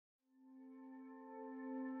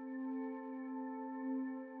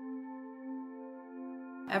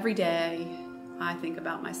Every day I think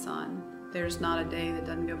about my son. There's not a day that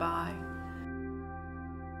doesn't go by.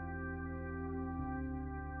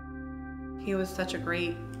 He was such a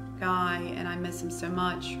great guy, and I miss him so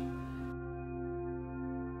much.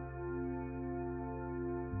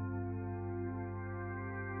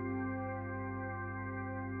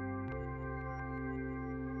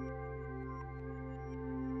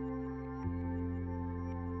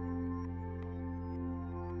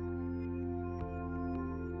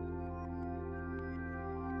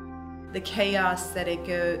 The chaos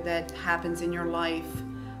that happens in your life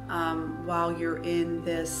while you're in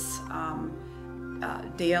this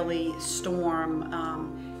daily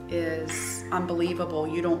storm is unbelievable.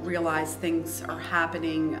 You don't realize things are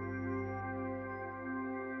happening.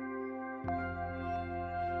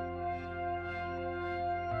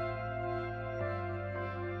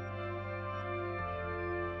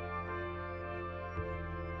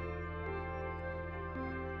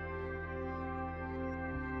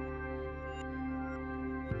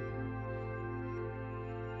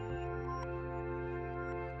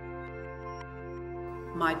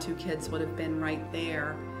 My two kids would have been right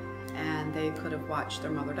there, and they could have watched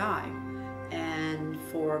their mother die. And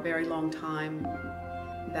for a very long time,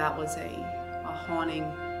 that was a haunting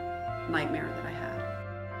nightmare that I had.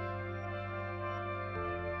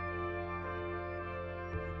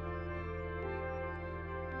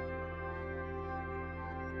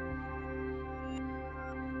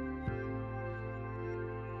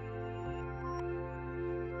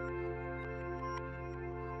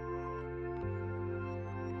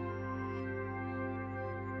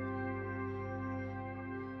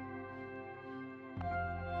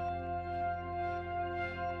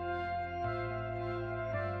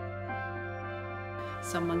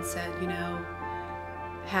 Someone said, you know,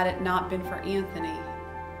 had it not been for Anthony,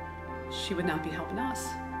 she would not be helping us.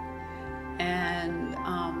 And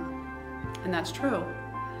that's true.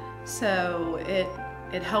 So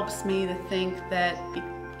it helps me to think that,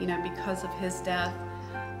 you know, because of his death,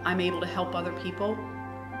 I'm able to help other people.